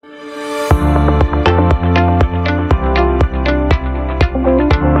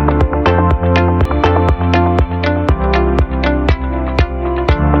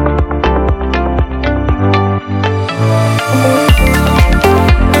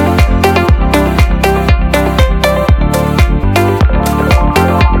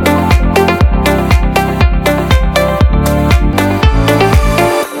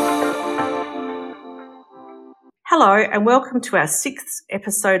and welcome to our 6th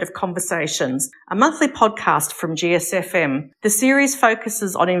episode of Conversations, a monthly podcast from GSFM. The series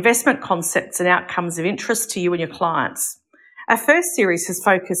focuses on investment concepts and outcomes of interest to you and your clients. Our first series has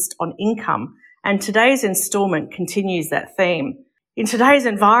focused on income, and today's instalment continues that theme. In today's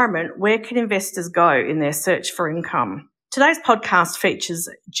environment, where can investors go in their search for income? Today's podcast features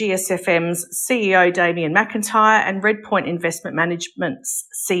GSFM's CEO Damien McIntyre and Redpoint Investment Management's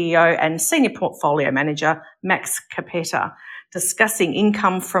CEO and Senior Portfolio Manager Max Capetta discussing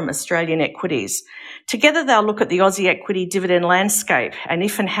income from Australian equities. Together they'll look at the Aussie equity dividend landscape and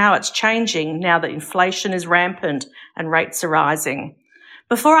if and how it's changing now that inflation is rampant and rates are rising.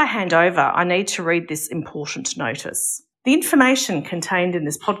 Before I hand over, I need to read this important notice. The information contained in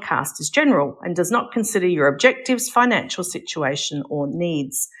this podcast is general and does not consider your objectives, financial situation or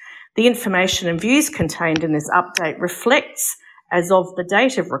needs. The information and views contained in this update reflects, as of the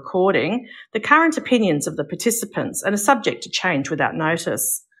date of recording, the current opinions of the participants and are subject to change without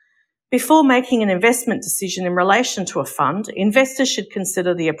notice. Before making an investment decision in relation to a fund, investors should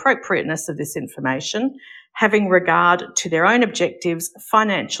consider the appropriateness of this information, having regard to their own objectives,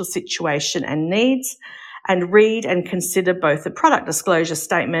 financial situation and needs, and read and consider both the product disclosure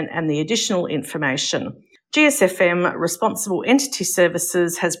statement and the additional information. GSFM Responsible Entity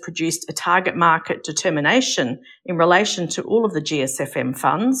Services has produced a target market determination in relation to all of the GSFM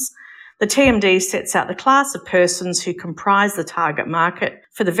funds. The TMD sets out the class of persons who comprise the target market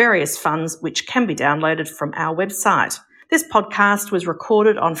for the various funds, which can be downloaded from our website. This podcast was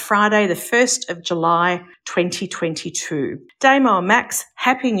recorded on Friday, the 1st of July, 2022. Damo and Max,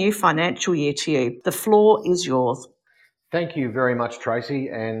 happy new financial year to you. The floor is yours. Thank you very much, Tracy,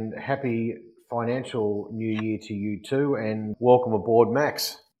 and happy financial new year to you too, and welcome aboard,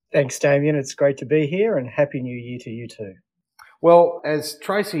 Max. Thanks, Damien. It's great to be here, and happy new year to you too. Well, as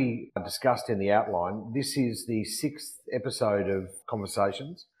Tracy discussed in the outline, this is the 6th episode of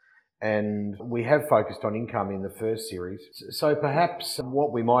Conversations. And we have focused on income in the first series. So perhaps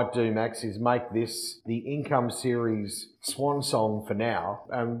what we might do, Max, is make this the income series swan song for now.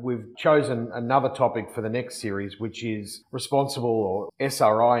 And we've chosen another topic for the next series, which is responsible or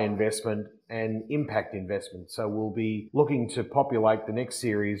SRI investment and impact investment. So we'll be looking to populate the next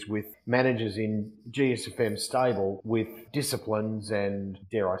series with managers in GSFM stable with disciplines and,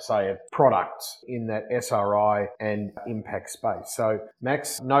 dare I say it, products in that SRI and impact space. So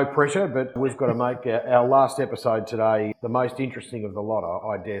Max, no pressure, but we've got to make our last episode today the most interesting of the lot,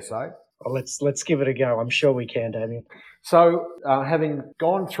 I dare say. Well, let's give it a go. I'm sure we can, Damien. So, having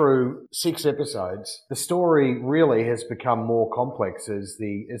gone through 6 episodes, the story really has become more complex as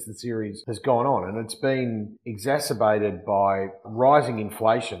the series has gone on, and it's been exacerbated by rising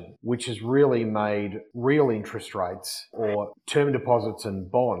inflation, which has really made real interest rates or term deposits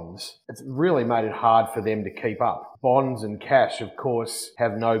and bonds. It's really made it hard for them to keep up. Bonds and cash, of course,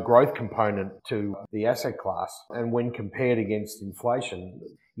 have no growth component to the asset class, and when compared against inflation.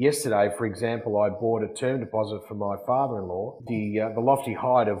 Yesterday, for example, I bought a term deposit for my father-in-law, the lofty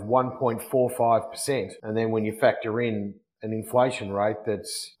height of 1.45%. And then when you factor in an inflation rate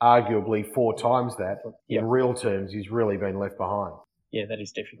that's arguably 4 times that, in real terms, he's really been left behind. Yeah, that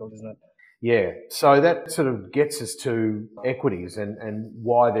is difficult, isn't it? Yeah, so that sort of gets us to equities and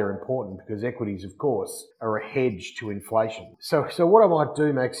why they're important, because equities, of course, are a hedge to inflation. So what I might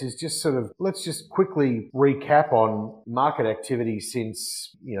do, Max, is let's just quickly recap on market activity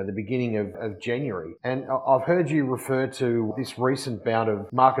since, the beginning of January. And I've heard you refer to this recent bout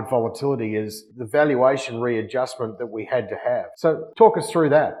of market volatility as the valuation readjustment that we had to have. So talk us through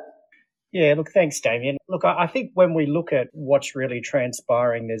that. Yeah, look, thanks, Damien. Look, I think when we look at what's really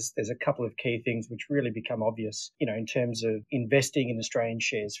transpiring, there's a couple of key things which really become obvious, in terms of investing in Australian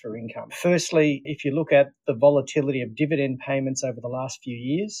shares for income. Firstly, if you look at the volatility of dividend payments over the last few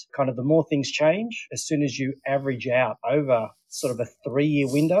years, kind of the more things change, as soon as you average out over sort of a 3-year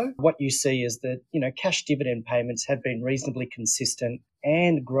window, what you see is that, cash dividend payments have been reasonably consistent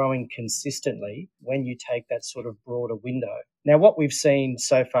and growing consistently when you take that sort of broader window. Now, what we've seen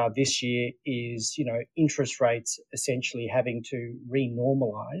so far this year is, interest rates essentially having to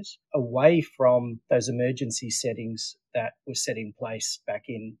renormalize away from those emergency settings that were set in place back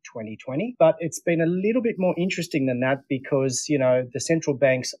in 2020. But it's been a little bit more interesting than that because, the central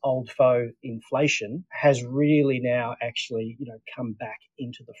bank's old foe inflation has really now actually, come back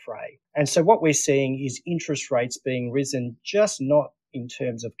into the fray. And so what we're seeing is interest rates being risen just not in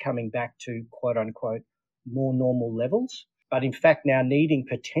terms of coming back to quote unquote more normal levels, but in fact now needing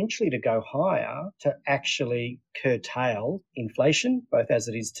potentially to go higher to actually curtail inflation, both as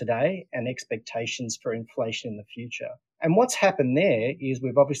it is today and expectations for inflation in the future. And what's happened there is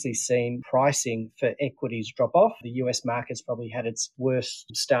we've obviously seen pricing for equities drop off. The US market's probably had its worst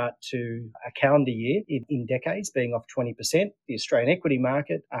start to a calendar year in decades, being off 20%. The Australian equity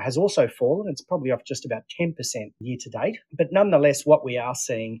market has also fallen. It's probably off just about 10% year to date. But nonetheless, what we are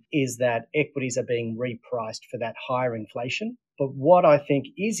seeing is that equities are being repriced for that higher inflation. But what I think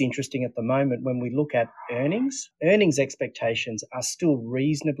is interesting at the moment when we look at earnings expectations are still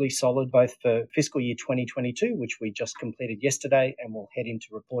reasonably solid, both for fiscal year 2022, which we just completed yesterday and will head into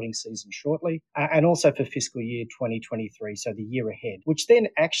reporting season shortly, and also for fiscal year 2023, so the year ahead, which then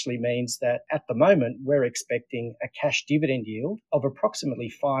actually means that at the moment we're expecting a cash dividend yield of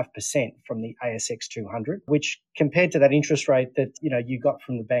approximately 5% from the ASX 200, which compared to that interest rate that you got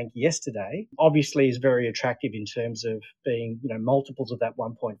from the bank yesterday, obviously is very attractive in terms of being multiples of that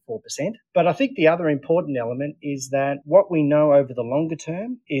 1.4%. But I think the other important element is that what we know over the longer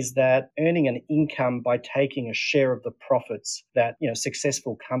term is that earning an income by taking a share of the profits that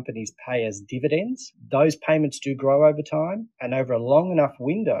successful companies pay as dividends, those payments do grow over time, and over a long enough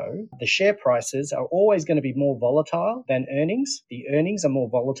window, the share prices are always going to be more volatile than earnings. The earnings are more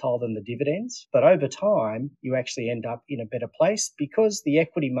volatile than the dividends, but over time, you actually end up in a better place because the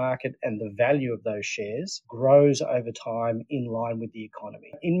equity market and the value of those shares grows over time in line with the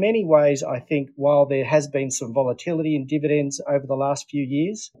economy. In many ways, I think while there has been some volatility in dividends over the last few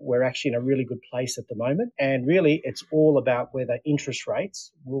years, we're actually in a really good place at the moment. And really, it's all about whether interest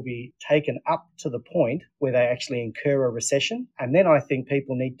rates will be taken up to the point where they actually incur a recession. And then I think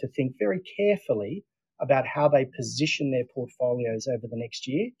people need to think very carefully about how they position their portfolios over the next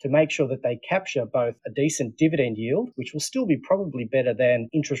year to make sure that they capture both a decent dividend yield, which will still be probably better than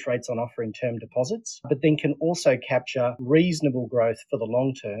interest rates on offer in term deposits, but then can also capture reasonable growth for the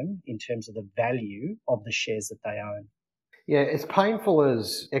long term in terms of the value of the shares that they own. Yeah, as painful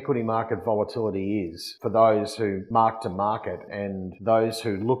as equity market volatility is for those who mark to market and those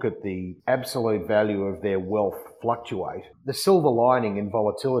who look at the absolute value of their wealth fluctuate, the silver lining in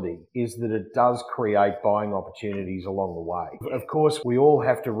volatility is that it does create buying opportunities along the way. Of course, we all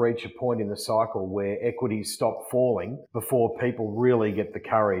have to reach a point in the cycle where equities stop falling before people really get the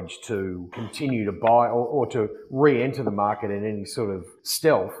courage to continue to buy or to re-enter the market in any sort of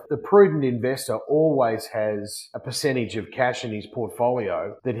stealth. The prudent investor always has a percentage of cash in his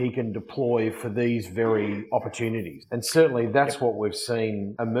portfolio that he can deploy for these very opportunities. And certainly that's what we've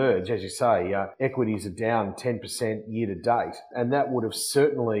seen emerge. As you say, equities are down 10% year to date. And that would have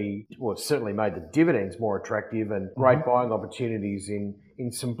certainly made the dividends more attractive and great buying opportunities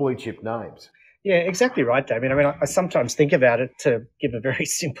in some blue chip names. Yeah, exactly right, Damien. I mean, I sometimes think about it to give a very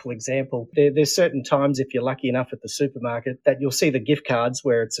simple example. There's certain times, if you're lucky enough at the supermarket, that you'll see the gift cards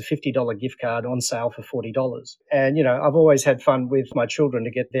where it's a $50 gift card on sale for $40. And, I've always had fun with my children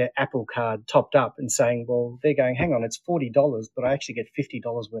to get their Apple card topped up and saying, well, they're going, hang on, it's $40, but I actually get $50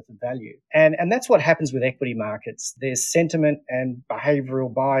 worth of value. And that's what happens with equity markets. There's sentiment and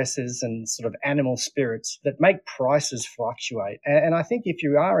behavioral biases and sort of animal spirits that make prices fluctuate. And I think if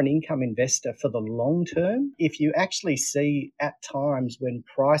you are an income investor for the long term, if you actually see at times when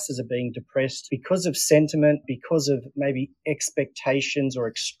prices are being depressed because of sentiment, because of maybe expectations or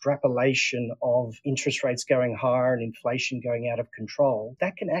extrapolation of interest rates going higher and inflation going out of control,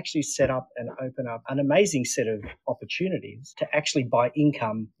 that can actually set up and open up an amazing set of opportunities to actually buy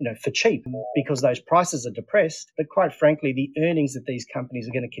income, for cheap because those prices are depressed. But quite frankly, the earnings that these companies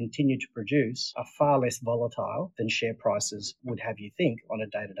are going to continue to produce are far less volatile than share prices would have you think on a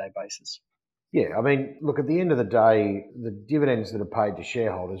day-to-day basis. Yeah, I mean, look, at the end of the day, the dividends that are paid to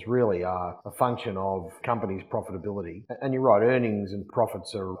shareholders really are a function of companies' profitability. And you're right, earnings and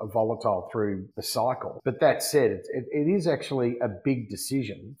profits are volatile through the cycle. But that said, it is actually a big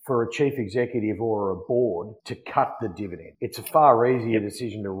decision for a chief executive or a board to cut the dividend. It's a far easier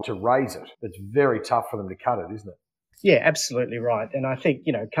decision to raise it. It's very tough for them to cut it, isn't it? Yeah, absolutely right. And I think,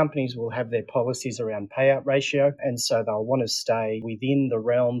 companies will have their policies around payout ratio, and so they'll want to stay within the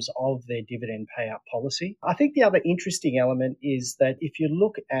realms of their dividend payout policy. I think the other interesting element is that if you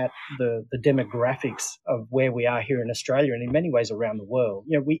look at the demographics of where we are here in Australia and in many ways around the world,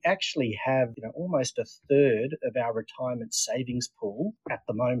 we actually have, almost a third of our retirement savings pool at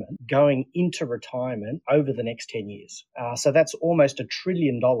the moment going into retirement over the next 10 years. So that's almost $1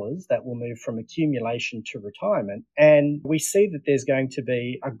 trillion that will move from accumulation to retirement. And we see that there's going to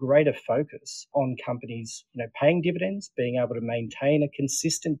be a greater focus on companies, paying dividends, being able to maintain a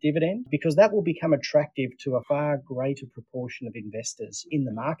consistent dividend, because that will become attractive to a far greater proportion of investors in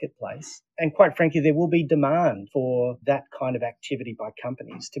the marketplace. And quite frankly, there will be demand for that kind of activity by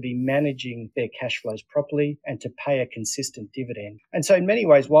companies to be managing their cash flows properly and to pay a consistent dividend. And so in many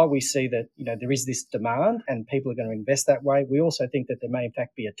ways, while we see that, there is this demand and people are going to invest that way, we also think that there may in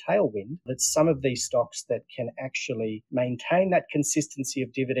fact be a tailwind, that some of these stocks that can actually maintain that consistency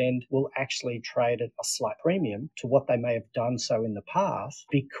of dividend will actually trade at a slight premium to what they may have done so in the past,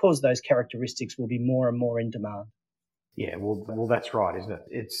 because those characteristics will be more and more in demand. Yeah, well, that's right, isn't it?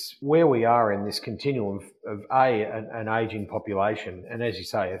 It's where we are in this continuum of an aging population, and as you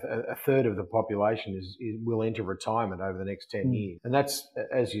say, a third of the population will enter retirement over the next 10 years, and that's,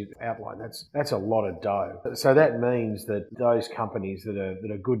 as you outlined, that's a lot of dough. So that means that those companies that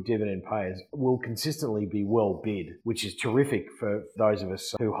are good dividend payers will consistently be well bid, which is terrific for those of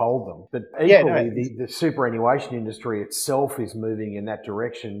us who hold them. But equally, the superannuation industry itself is moving in that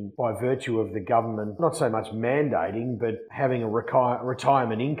direction by virtue of the government not so much mandating, but having a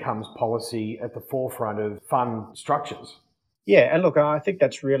retirement incomes policy at the forefront of fund structures. Yeah, and look, I think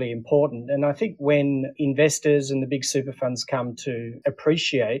that's really important. And I think when investors and the big super funds come to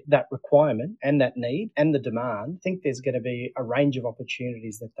appreciate that requirement and that need and the demand, I think there's going to be a range of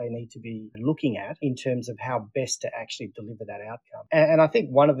opportunities that they need to be looking at in terms of how best to actually deliver that outcome. And I think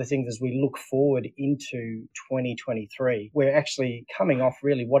one of the things as we look forward into 2023, we're actually coming off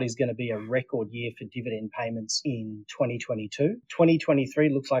really what is going to be a record year for dividend payments in 2022. 2023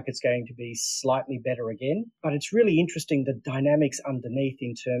 looks like it's going to be slightly better again, but it's really interesting the dynamics underneath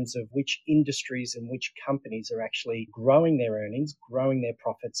in terms of which industries and which companies are actually growing their earnings, growing their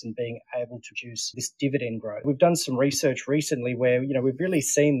profits, and being able to produce this dividend growth. We've done some research recently where, we've really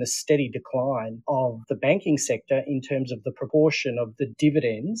seen the steady decline of the banking sector in terms of the proportion of the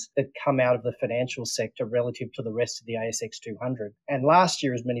dividends that come out of the financial sector relative to the rest of the ASX 200. And last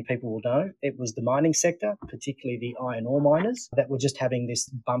year, as many people will know, it was the mining sector, particularly the iron ore miners, that were just having this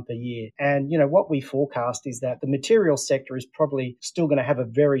bumper year. And, what we forecast is that the material sector is probably still going to have a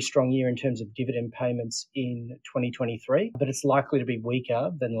very strong year in terms of dividend payments in 2023, but it's likely to be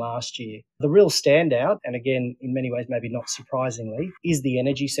weaker than last year. The real standout, and again, in many ways, maybe not surprisingly, is the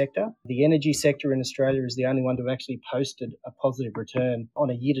energy sector. The energy sector in Australia is the only one to have actually posted a positive return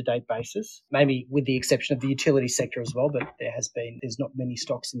on a year-to-date basis, maybe with the exception of the utility sector as well, but there's not many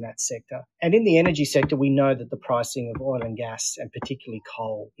stocks in that sector. And in the energy sector, we know that the pricing of oil and gas, and particularly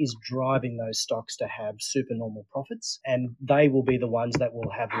coal, is driving those stocks to have supernormal profits, and they will be the ones that will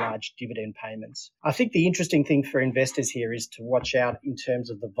have large dividend payments. I think the interesting thing for investors here is to watch out in terms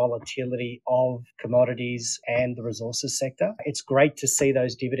of the volatility of commodities and the resources sector. It's great to see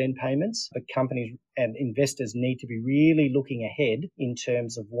those dividend payments, but companies and investors need to be really looking ahead in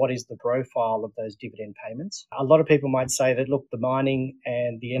terms of what is the profile of those dividend payments. A lot of people might say that, look, the mining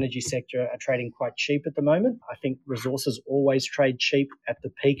and the energy sector are trading quite cheap at the moment. I think resources always trade cheap at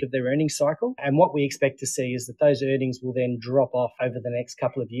the peak of their earnings cycle. And what we expect to see is that those earnings will then drop off over the next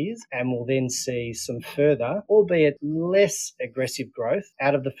couple of years, and we'll then see some further, albeit less aggressive growth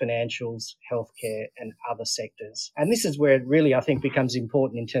out of the financials, healthcare and other sectors. And this is where it really, I think, becomes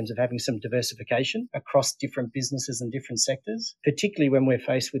important in terms of having some diversification across different businesses and different sectors, particularly when we're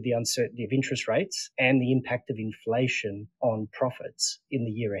faced with the uncertainty of interest rates and the impact of inflation on profits in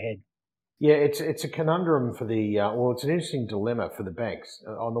the year ahead. Yeah, it's a conundrum for it's an interesting dilemma for the banks.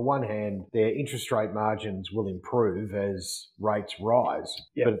 On the one hand, their interest rate margins will improve as rates rise,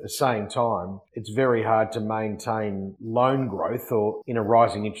 but at the same time, it's very hard to maintain loan growth or in a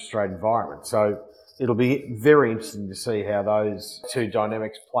rising interest rate environment. So it'll be very interesting to see how those two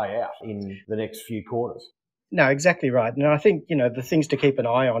dynamics play out in the next few quarters. No, exactly right. And I think, the things to keep an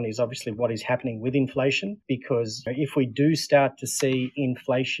eye on is obviously what is happening with inflation, because if we do start to see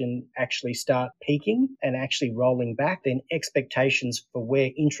inflation actually start peaking and actually rolling back, then expectations for where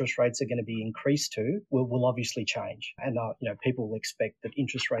interest rates are going to be increased to will obviously change. And, people will expect that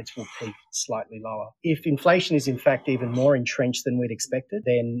interest rates will peak slightly lower. If inflation is in fact even more entrenched than we'd expected,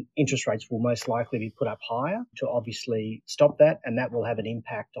 then interest rates will most likely be put up higher to obviously stop that. And that will have an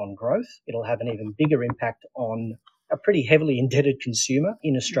impact on growth. It'll have an even bigger impact on a pretty heavily indebted consumer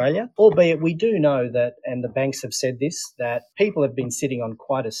in Australia, albeit we do know that, and the banks have said this, that people have been sitting on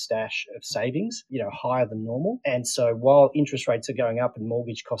quite a stash of savings, higher than normal. And so while interest rates are going up and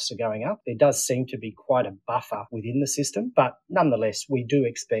mortgage costs are going up, there does seem to be quite a buffer within the system. But nonetheless, we do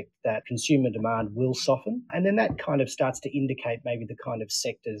expect that consumer demand will soften. And then that kind of starts to indicate maybe the kind of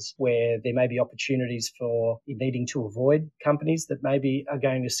sectors where there may be opportunities for needing to avoid companies that maybe are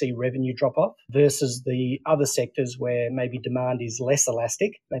going to see revenue drop off versus the other sectors where maybe demand is less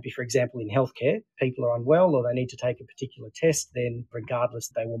elastic. Maybe, for example, in healthcare, people are unwell or they need to take a particular test, then regardless,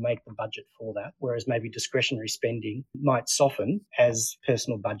 they will make the budget for that. Whereas maybe discretionary spending might soften as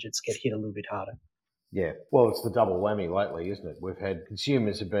personal budgets get hit a little bit harder. Yeah, well, it's the double whammy lately, isn't it? We've had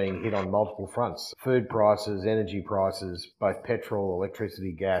consumers are being hit on multiple fronts. Food prices, energy prices, both petrol,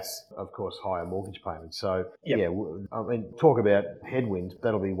 electricity, gas, of course, higher mortgage payments. So, yeah, I mean, talk about headwinds,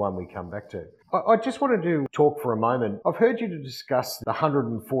 that'll be one we come back to. I just wanted to talk for a moment. I've heard you to discuss the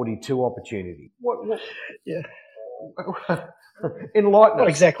 142 opportunity. What Yeah. Enlighten us. What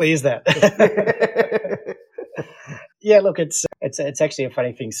exactly is that? Yeah, look, it's actually a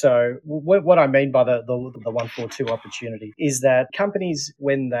funny thing. So what I mean by the 142 opportunity is that companies,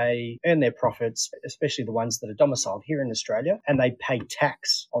 when they earn their profits, especially the ones that are domiciled here in Australia, and they pay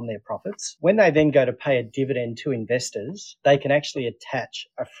tax on their profits, when they then go to pay a dividend to investors, they can actually attach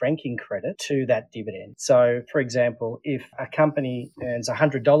a franking credit to that dividend. So, for example, if a company earns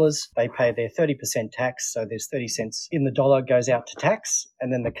 $100, they pay their 30% tax, so there's 30 cents in the dollar goes out to tax,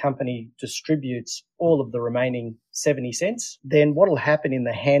 and then the company distributes all of the remaining 70 cents, then what will happen in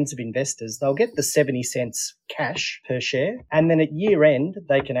the hands of investors, they'll get the 70 cents cash per share, and then at year end,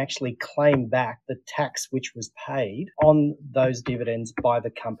 they can actually claim back the tax which was paid on those dividends by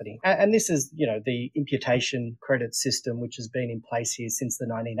the company. And this is, the imputation credit system, which has been in place here since the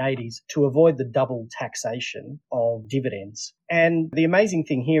 1980s to avoid the double taxation of dividends. And the amazing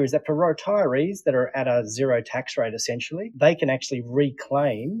thing here is that for retirees that are at a zero tax rate, essentially, they can actually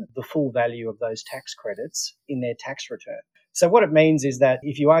reclaim the full value of those tax credits in their tax return. So what it means is that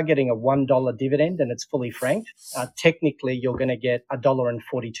if you are getting a $1 dividend and it's fully franked, technically you're going to get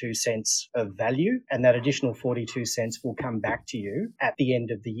 $1.42 of value, and that additional 42 cents will come back to you at the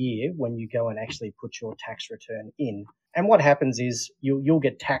end of the year when you go and actually put your tax return in. And what happens is you'll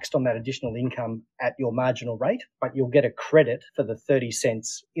get taxed on that additional income at your marginal rate, but you'll get a credit for the 30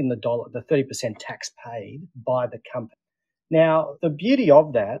 cents in the dollar, the 30% tax paid by the company. Now, the beauty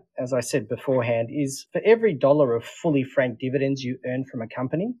of that, as I said beforehand, is for every dollar of fully franked dividends you earn from a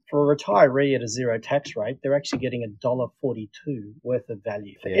company, for a retiree at a zero tax rate, they're actually getting $1.42 worth of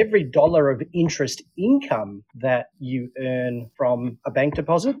value. For every dollar of interest income that you earn from a bank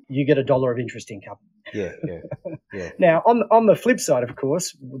deposit, you get $1 of interest income. Yeah. Now, on the flip side, of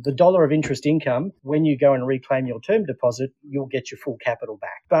course, the dollar of interest income, when you go and reclaim your term deposit, you'll get your full capital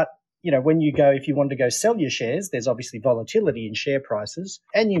back. But if you want to go sell your shares, there's obviously volatility in share prices,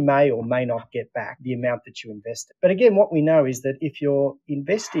 and you may or may not get back the amount that you invested. But again, what we know is that if you're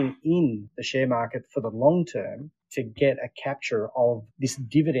investing in the share market for the long term, to get a capture of this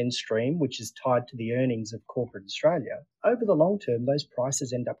dividend stream, which is tied to the earnings of corporate Australia, over the long term, those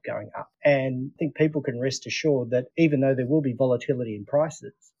prices end up going up. And I think people can rest assured that even though there will be volatility in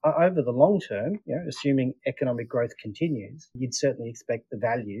prices, over the long term, assuming economic growth continues, you'd certainly expect the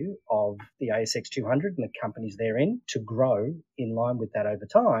value of the ASX 200 and the companies therein to grow in line with that over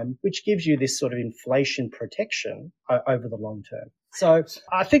time, which gives you this sort of inflation protection over the long term. So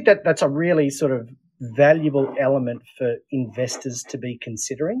I think that's a really sort of valuable element for investors to be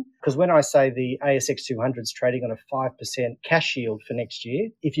considering. Because when I say the ASX 200 is trading on a 5% cash yield for next year,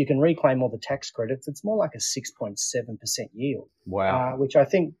 if you can reclaim all the tax credits, it's more like a 6.7% yield. Wow. Which I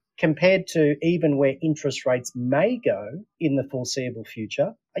think, compared to even where interest rates may go in the foreseeable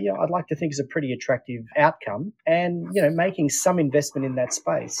future, I'd like to think is a pretty attractive outcome. And, making some investment in that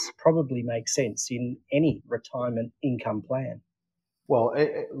space probably makes sense in any retirement income plan. Well,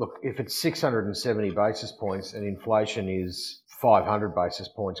 look, if it's 670 basis points and inflation is 500 basis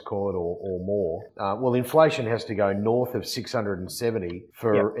points, call it, or more, inflation has to go north of 670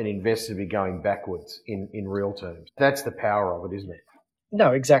 for an investor to be going backwards in real terms. That's the power of it, isn't it?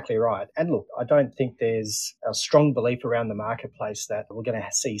 No, exactly right. And look, I don't think there's a strong belief around the marketplace that we're going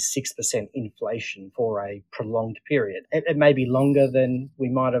to see 6% inflation for a prolonged period. It may be longer than we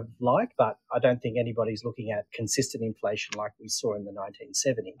might have liked, but I don't think anybody's looking at consistent inflation like we saw in the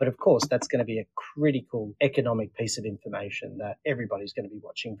 1970s. But of course, that's going to be a critical economic piece of information that everybody's going to be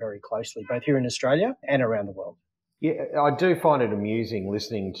watching very closely, both here in Australia and around the world. Yeah, I do find it amusing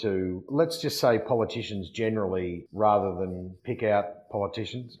listening to, let's just say, politicians generally, rather than pick out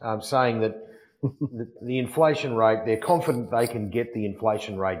politicians, saying that the inflation rate, they're confident they can get the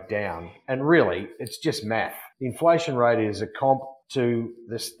inflation rate down. And really, it's just math. The inflation rate is a comp to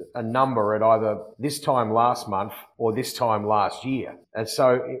a number at either this time last month or this time last year. And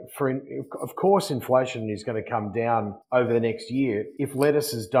so, of course, inflation is going to come down over the next year if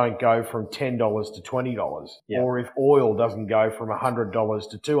lettuces don't go from $10 to $20, or if oil doesn't go from $100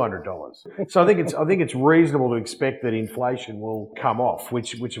 to $200. So I think it's reasonable to expect that inflation will come off,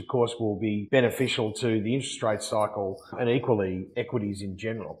 which of course will be beneficial to the interest rate cycle and equally equities in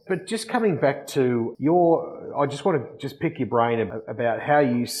general. But just coming back to I just want to just pick your brain about how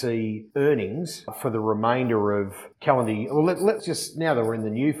you see earnings for the remainder of calendar year. Well, let's just, now that we're in the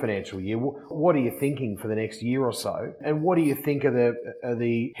new financial year, what are you thinking for the next year or so? And what do you think are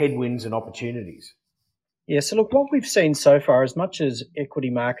the headwinds and opportunities? Yeah, so look, what we've seen so far, as much as equity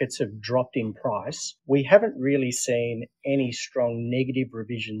markets have dropped in price, we haven't really seen any strong negative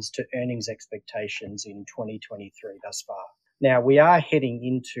revisions to earnings expectations in 2023 thus far. Now, we are heading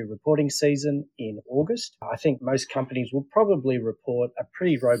into reporting season in August. I think most companies will probably report a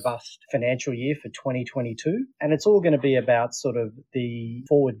pretty robust financial year for 2022. And it's all going to be about sort of the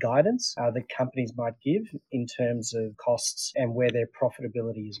forward guidance that companies might give in terms of costs and where their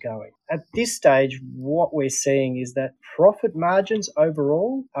profitability is going. At this stage, what we're seeing is that profit margins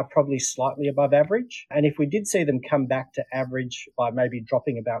overall are probably slightly above average. And if we did see them come back to average by maybe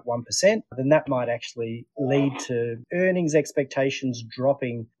dropping about 1%, then that might actually lead to earnings expectations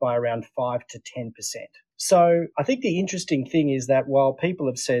dropping by around 5 to 10%. So I think the interesting thing is that while people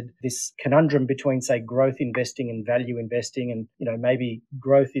have said this conundrum between, say, growth investing and value investing, and, maybe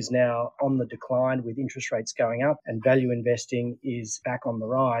growth is now on the decline with interest rates going up and value investing is back on the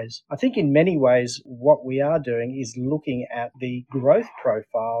rise, I think in many ways what we are doing is looking at the growth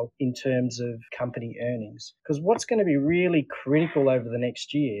profile in terms of company earnings. Because what's going to be really critical over the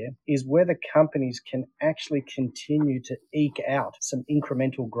next year is whether companies can actually continue to eke out some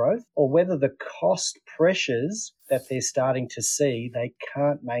incremental growth, or whether the cost pressures that they're starting to see, they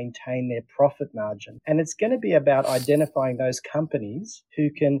can't maintain their profit margin. And it's going to be about identifying those companies who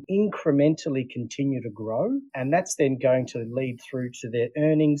can incrementally continue to grow. And that's then going to lead through to their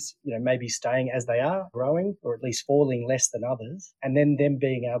earnings, maybe staying as they are, growing, or at least falling less than others, and then them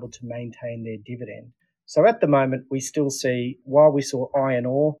being able to maintain their dividend. So at the moment, we still see, while we saw iron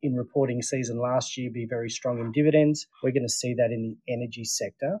ore in reporting season last year be very strong in dividends, we're going to see that in the energy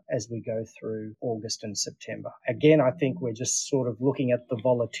sector as we go through August and September. Again, I think we're just sort of looking at the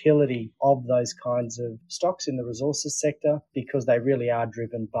volatility of those kinds of stocks in the resources sector, because they really are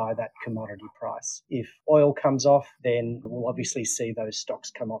driven by that commodity price. If oil comes off, then we'll obviously see those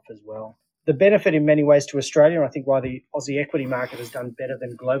stocks come off as well. The benefit in many ways to Australia, I think why the Aussie equity market has done better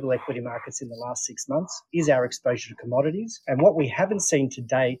than global equity markets in the last 6 months, is our exposure to commodities. And what we haven't seen to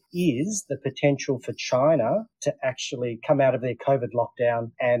date is the potential for China to actually come out of their COVID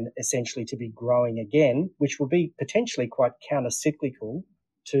lockdown and essentially to be growing again, which will be potentially quite counter-cyclical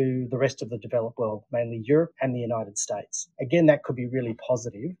to the rest of the developed world, mainly Europe and the United States. Again, that could be really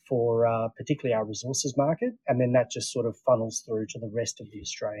positive for particularly our resources market, and then that just sort of funnels through to the rest of the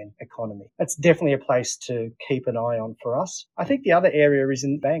Australian economy. That's definitely a place to keep an eye on for us. I think the other area is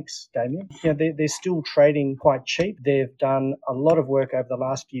in banks, Damien. They're still trading quite cheap. They've done a lot of work over the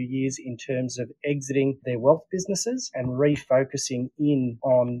last few years in terms of exiting their wealth businesses and refocusing in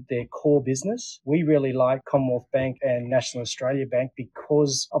on their core business. We really like Commonwealth Bank and National Australia Bank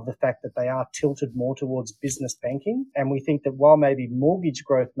because of the fact that they are tilted more towards business banking. And we think that while maybe mortgage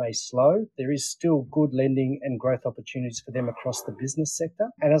growth may slow, there is still good lending and growth opportunities for them across the business sector.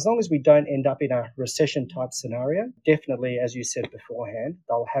 And as long as we don't end up in a recession type scenario, definitely, as you said beforehand,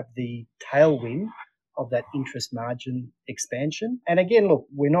 they'll have the tailwind of that interest margin expansion. And again, look,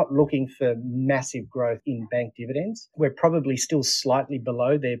 we're not looking for massive growth in bank dividends. We're probably still slightly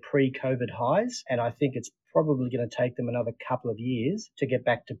below their pre-COVID highs. And I think it's probably going to take them another couple of years to get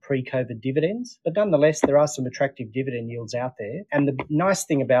back to pre-COVID dividends. But nonetheless, there are some attractive dividend yields out there. And the nice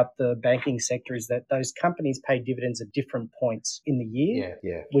thing about the banking sector is that those companies pay dividends at different points in the year,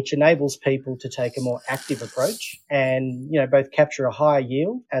 which enables people to take a more active approach and, both capture a higher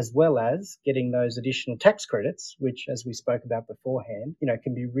yield as well as getting those additional tax credits, which, as we spoke about beforehand,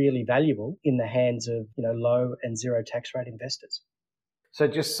 can be really valuable in the hands of, low and zero tax rate investors. So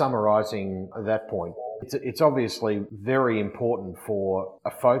just summarising that point, it's obviously very important for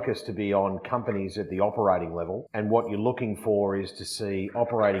a focus to be on companies at the operating level, and what you're looking for is to see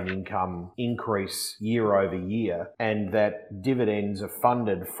operating income increase year over year, and that dividends are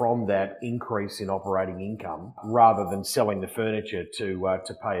funded from that increase in operating income rather than selling the furniture to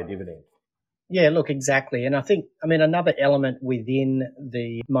pay a dividend. Yeah, look, exactly. And another element within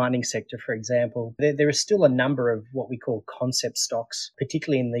the mining sector, for example, there is still a number of what we call concept stocks,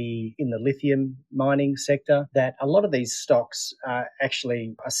 particularly in the lithium mining sector, that a lot of these stocks are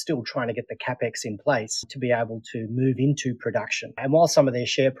still trying to get the capex in place to be able to move into production. And while some of their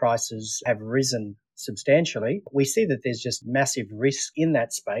share prices have risen substantially, we see that there's just massive risk in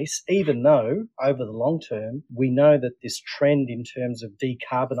that space, even though over the long term, we know that this trend in terms of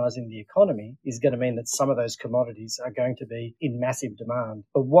decarbonising the economy is going to mean that some of those commodities are going to be in massive demand.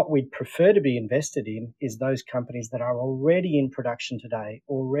 But what we'd prefer to be invested in is those companies that are already in production today,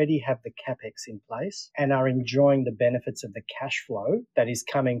 already have the capex in place, and are enjoying the benefits of the cash flow that is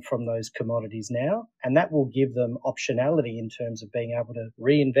coming from those commodities now. And that will give them optionality in terms of being able to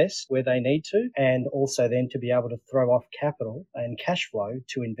reinvest where they need to, and also then to be able to throw off capital and cash flow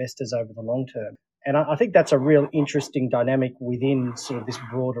to investors over the long term. And I think that's a real interesting dynamic within sort of this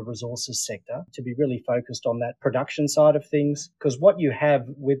broader resources sector, to be really focused on that production side of things. Because what you have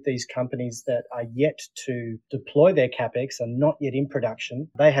with these companies that are yet to deploy their capex and not yet in production,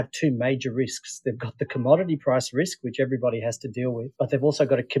 they have two major risks. They've got the commodity price risk, which everybody has to deal with, but they've also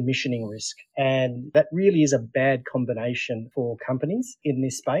got a commissioning risk. And that really is a bad combination for companies in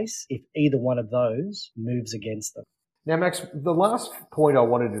this space if either one of those moves against them. Now, Max, the last point I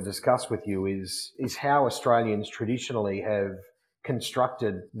wanted to discuss with you is how Australians traditionally have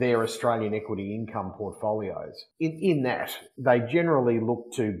constructed their Australian equity income portfolios. In that, they generally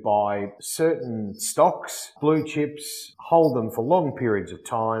look to buy certain stocks, blue chips, hold them for long periods of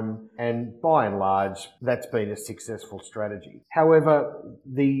time, and by and large, that's been a successful strategy. However,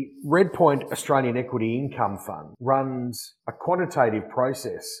 the Redpoint Australian Equity Income Fund runs a quantitative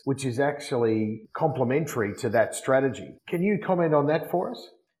process which is actually complementary to that strategy. Can you comment on that for us?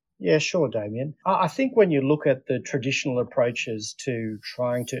 Yeah, sure, Damien. I think when you look at the traditional approaches to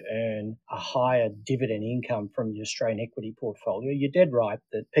trying to earn a higher dividend income from your Australian equity portfolio, you're dead right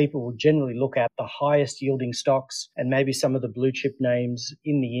that people will generally look at the highest yielding stocks and maybe some of the blue chip names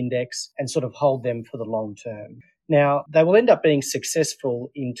in the index and sort of hold them for the long term. Now, they will end up being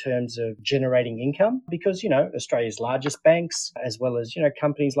successful in terms of generating income because, Australia's largest banks, as well as,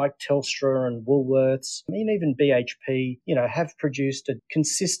 companies like Telstra and Woolworths, even BHP, have produced a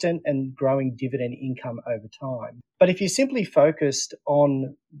consistent and growing dividend income over time. But if you simply focused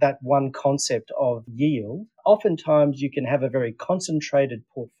on that one concept of yield, oftentimes you can have a very concentrated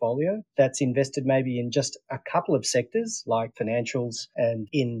portfolio that's invested maybe in just a couple of sectors like financials and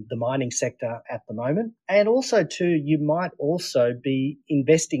in the mining sector at the moment. And also too, you might also be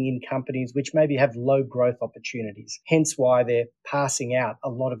investing in companies which maybe have low growth opportunities, hence why they're passing out a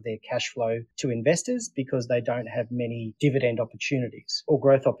lot of their cash flow to investors because they don't have many dividend opportunities or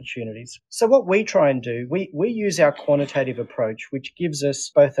growth opportunities. So what we try and do, we use our quantitative approach, which gives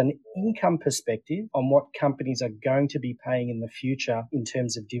us both an income perspective on what companies are going to be paying in the future in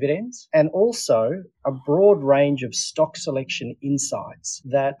terms of dividends, and also a broad range of stock selection insights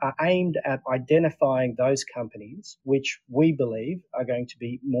that are aimed at identifying those companies which we believe are going to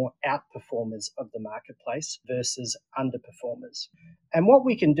be more outperformers of the marketplace versus underperformers. And what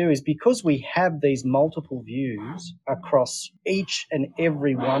we can do is, because we have these multiple views across each and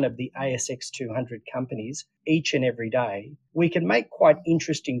every one of the ASX 200 companies each and every day, we can make quite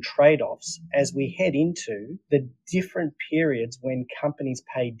interesting trade-offs as we head into the different periods when companies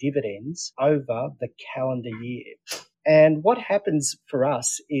pay dividends over the calendar year. And what happens for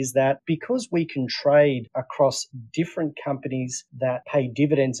us is that because we can trade across different companies that pay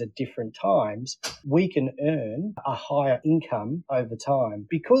dividends at different times, we can earn a higher income over time.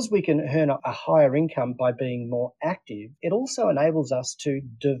 Because we can earn a higher income by being more active, it also enables us to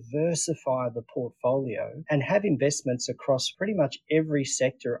diversify the portfolio and have investments across pretty much every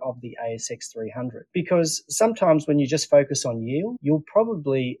sector of the ASX 300. Because sometimes when you just focus on yield, you'll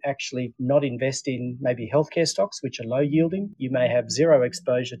probably actually not invest in maybe healthcare stocks, which are low yielding. You may have zero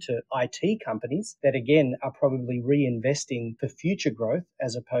exposure to IT companies that again are probably reinvesting for future growth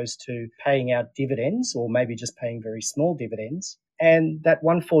as opposed to paying out dividends or maybe just paying very small dividends. And that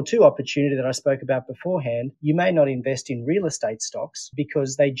 142 opportunity that I spoke about beforehand, you may not invest in real estate stocks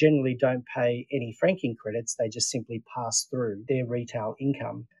because they generally don't pay any franking credits. They just simply pass through their retail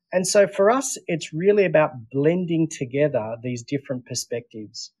income. And so for us, it's really about blending together these different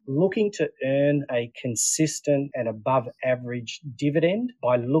perspectives, looking to earn a consistent and above average dividend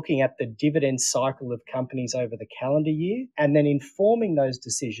by looking at the dividend cycle of companies over the calendar year, and then informing those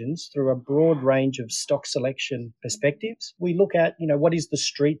decisions through a broad range of stock selection perspectives. We look at, what is the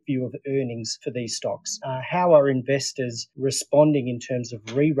street view of earnings for these stocks? How are investors responding in terms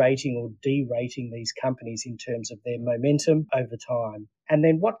of re-rating or de-rating these companies in terms of their momentum over time? And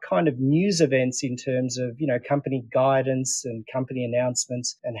then what kind of news events in terms of, company guidance and company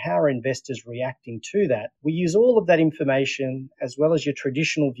announcements and how are investors reacting to that. We use all of that information as well as your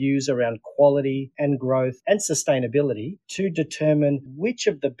traditional views around quality and growth and sustainability to determine which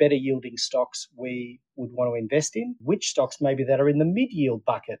of the better yielding stocks we would want to invest in, which stocks maybe that are in the mid-yield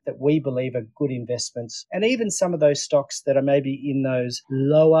bucket that we believe are good investments, and even some of those stocks that are maybe in those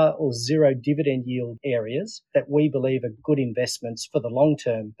lower or zero dividend yield areas that we believe are good investments for the long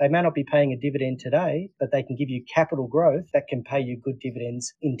term. They may not be paying a dividend today, but they can give you capital growth that can pay you good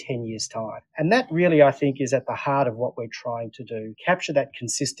dividends in 10 years' time. And that really, I think, is at the heart of what we're trying to do. Capture that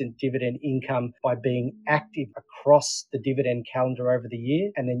consistent dividend income by being active across the dividend calendar over the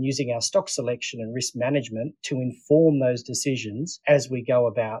year, and then using our stock selection and risk management to inform those decisions as we go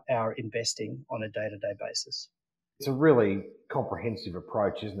about our investing on a day-to-day basis. It's a really comprehensive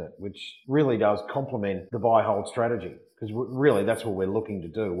approach, isn't it? Which really does complement the buy-hold strategy, because really that's what we're looking to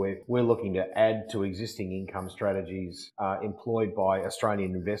do. We're looking to add to existing income strategies employed by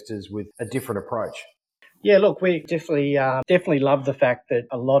Australian investors with a different approach. Yeah, look, we definitely love the fact that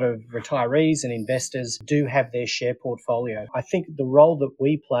a lot of retirees and investors do have their share portfolio. I think the role that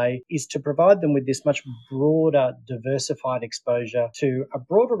we play is to provide them with this much broader, diversified exposure to a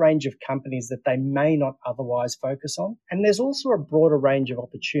broader range of companies that they may not otherwise focus on. And there's also a broader range of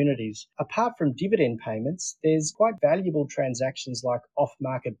opportunities. Apart from dividend payments, there's quite valuable transactions like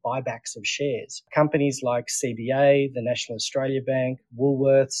off-market buybacks of shares. Companies like CBA, the National Australia Bank,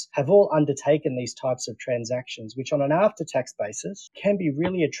 Woolworths have all undertaken these types of transactions, which on an after-tax basis can be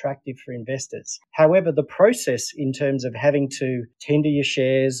really attractive for investors. However, the process in terms of having to tender your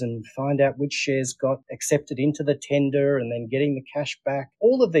shares and find out which shares got accepted into the tender and then getting the cash back,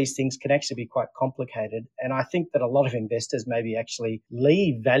 all of these things can actually be quite complicated. And I think that a lot of investors maybe actually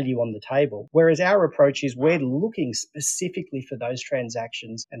leave value on the table. Whereas our approach is we're looking specifically for those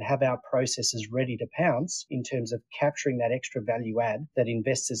transactions and have our processes ready to pounce in terms of capturing that extra value add that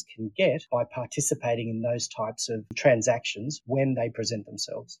investors can get by participating in those types of transactions when they present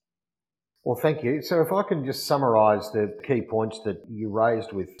themselves. Well, thank you. So if I can just summarise the key points that you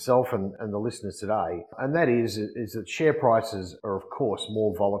raised with yourself and the listeners today, and that is that share prices are, of course,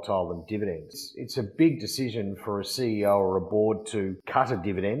 more volatile than dividends. It's a big decision for a CEO or a board to cut a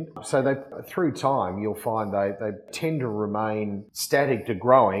dividend. So through time, you'll find they tend to remain static to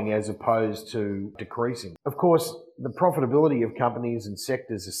growing as opposed to decreasing. Of course, the profitability of companies and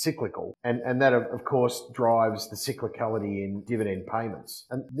sectors is cyclical, and that, of course, drives the cyclicality in dividend payments.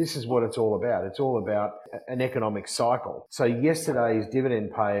 And this is what it's all about. It's all about an economic cycle. So yesterday's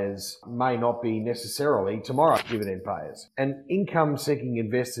dividend payers may not be necessarily tomorrow's dividend payers. And income-seeking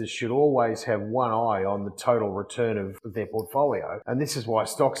investors should always have one eye on the total return of their portfolio. And this is why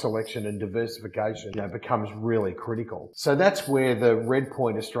stock selection and diversification becomes really critical. So that's where the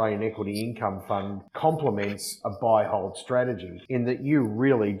Redpoint Australian Equity Income Fund complements a buy-hold strategy, in that you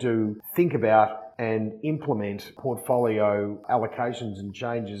really do think about and implement portfolio allocations and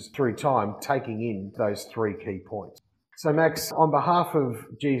changes through time, taking in those three key points. So Max, on behalf of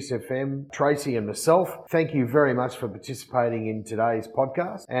GSFM, Tracy and myself, thank you very much for participating in today's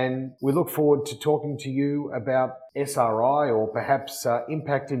podcast, and we look forward to talking to you about SRI or perhaps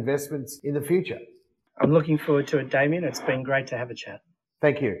impact investments in the future. I'm looking forward to it, Damien. It's been great to have a chat.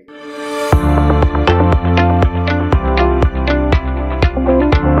 Thank you.